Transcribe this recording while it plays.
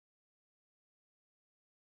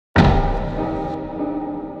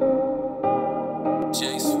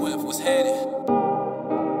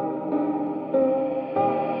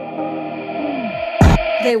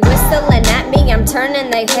They whistling at me, I'm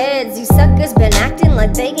turning their heads. You suckers been acting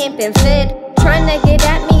like they ain't been fed. Trying to get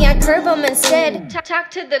at me, I curve them instead.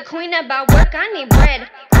 Talk to the queen about work, I need bread.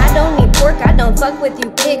 I don't need pork, I don't fuck with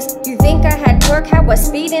you pigs. You think I had twerk, how I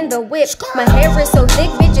speed in the whip. My hair is so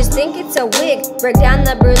thick, bitches think it's a wig. Break down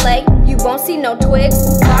the brulee, you won't see no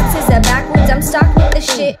twigs. Boxes are backwards, I'm stocked with the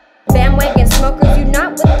shit. Bandwagon smokers, you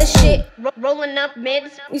not with the shit. Rolling up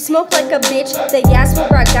mids, you smoke like a bitch. They ask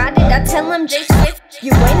where I got it, I tell them J Swift.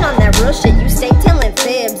 You ain't on that real shit, you stay telling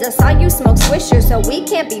fibs. I saw you smoke swishers, so we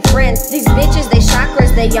can't be friends. These bitches, they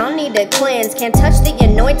chakras, they all need a cleanse. Can't touch the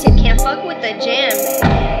anointed, can't fuck with the gems.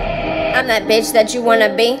 I'm that bitch that you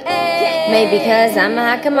wanna be. Maybe cause I'm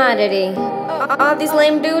a hot commodity. All these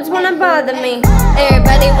lame dudes wanna bother me.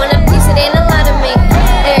 Everybody want a piece, it ain't a lot of me.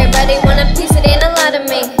 Everybody want a piece, it ain't a lot of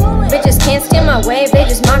me. Bitches can't steal my wave, they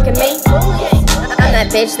just mocking me. I'm that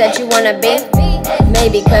bitch that you wanna be.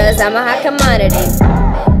 Maybe cause I'm a hot commodity.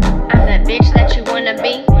 I'm that bitch that you wanna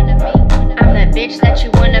be. I'm that bitch that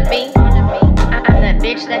you wanna be. I'm that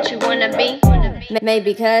bitch that you wanna be.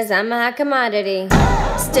 Maybe cause I'm a hot commodity.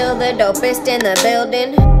 Still the dopest in the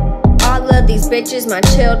building. All of these bitches my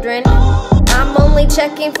children. I'm only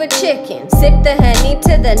checking for chicken. Sip the Henny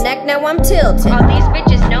to the neck, now I'm tilting. All these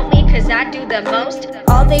bitches know me cause I do the most.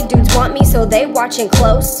 All they dudes want me so they watching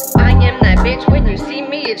close. I am that bitch, when you see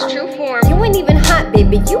me it's true form. You ain't even hot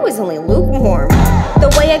baby, you was only lukewarm.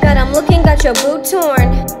 The way I got him looking got your boot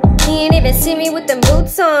torn. He ain't even see me with them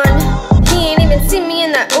boots on. He ain't even see me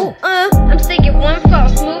in that ooh I'm sticking one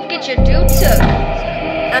false move, get your dude took.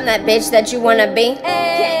 I'm that bitch that you wanna be.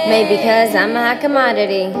 Maybe cause I'm a hot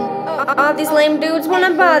commodity. All these lame dudes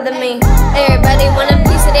wanna bother me. Everybody want a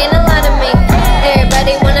piece, it ain't a lot of me.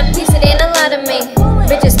 Everybody want a piece, it ain't a lot of me.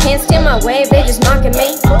 Bitches can't steal my wave, they just mocking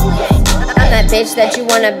me. I'm that bitch that you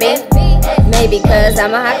wanna be. Maybe cause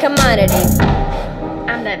I'm a hot commodity.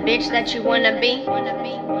 I'm that bitch that you wanna be.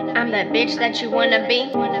 I'm that bitch that you wanna be.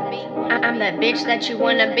 I'm that bitch that you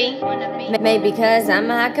wanna be. Maybe cause I'm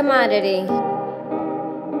a hot commodity.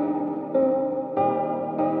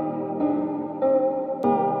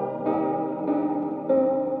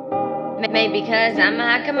 Maybe cause I'm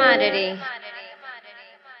a hot commodity.